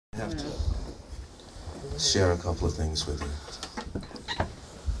I have to share a couple of things with you.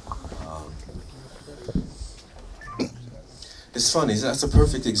 It's funny, that's a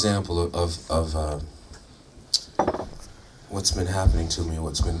perfect example of what's been happening to me,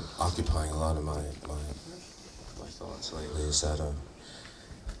 what's been occupying a lot of my thoughts lately, is that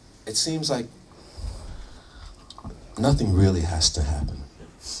it seems like nothing really has to happen,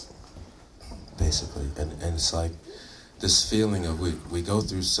 basically. And it's like this feeling of we go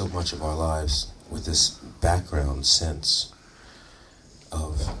through so much of our lives with this background sense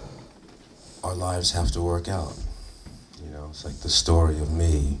of our lives have to work out. You know, it's like the story of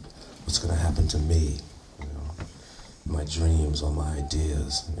me, what's going to happen to me, you know, my dreams, all my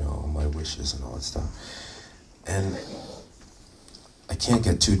ideas, you know, all my wishes and all that stuff. And I can't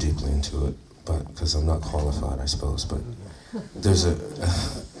get too deeply into it, but because I'm not qualified, I suppose, but there's a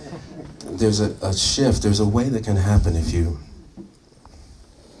shift, there's a way that can happen if you,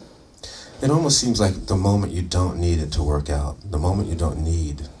 it almost seems like the moment you don't need it to work out, the moment you don't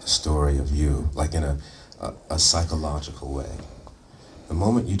need the story of you, like in a psychological way, the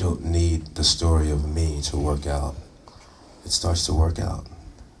moment you don't need the story of me to work out, it starts to work out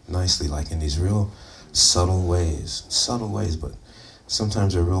nicely, like in these real subtle ways, but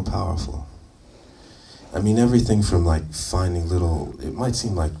sometimes they're real powerful. I mean, everything from like finding little, it might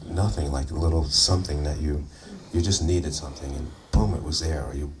seem like nothing, like a little something that you just needed something and boom, it was there,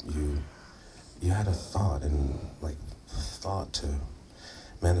 or you had a thought, and like thought to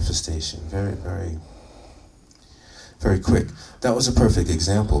manifestation, very, very, very quick. That was a perfect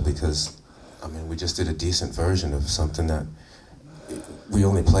example because, I mean, we just did a decent version of something that we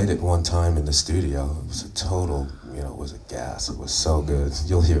only played it one time in the studio. It was a total, you know, it was a gas. It was so good.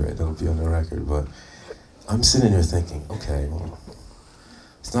 You'll hear it, it'll be on the record, but I'm sitting here thinking, okay, well,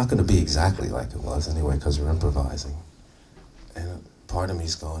 it's not going to be exactly like it was anyway because we're improvising. And part of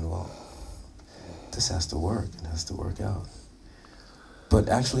me's going, well, this has to work. It has to work out. But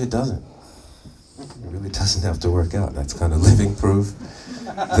actually it doesn't. It really doesn't have to work out. That's kind of living proof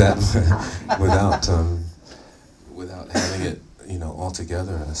that without having it, you know, all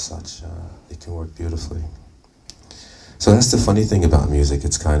together as such, it can work beautifully. So that's the funny thing about music.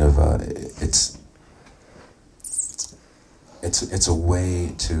 It's kind of, it's a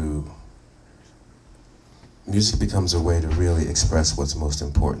way to, music becomes a way to really express what's most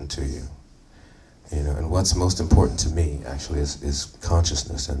important to you. You know, and what's most important to me actually is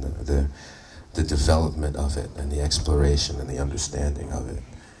consciousness and the development of it and the exploration and the understanding of it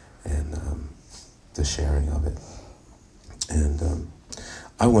and the sharing of it. And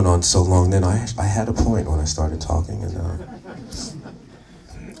I went on so long then, I had a point when I started talking and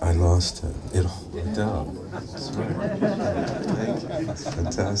I lost it. It all worked out. That's right. Thank you. It's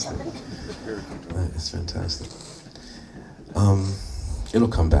fantastic. It's fantastic. It'll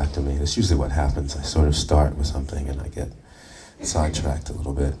come back to me. That's usually what happens. I sort of start with something and I get sidetracked a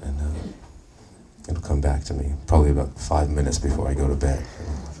little bit and it'll come back to me probably about 5 minutes before I go to bed.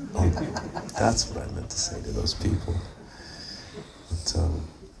 Oh, that's what I meant to say to those people. But,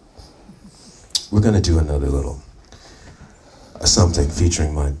 we're going to do another little something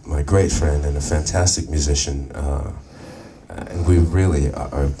featuring my great friend and a fantastic musician, and we really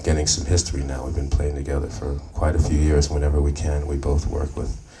are getting some history now. We've been playing together for quite a few years. Whenever we can, we both work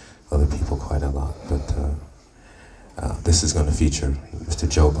with other people quite a lot. But this is going to feature Mr.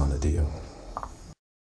 Joe Bonadio.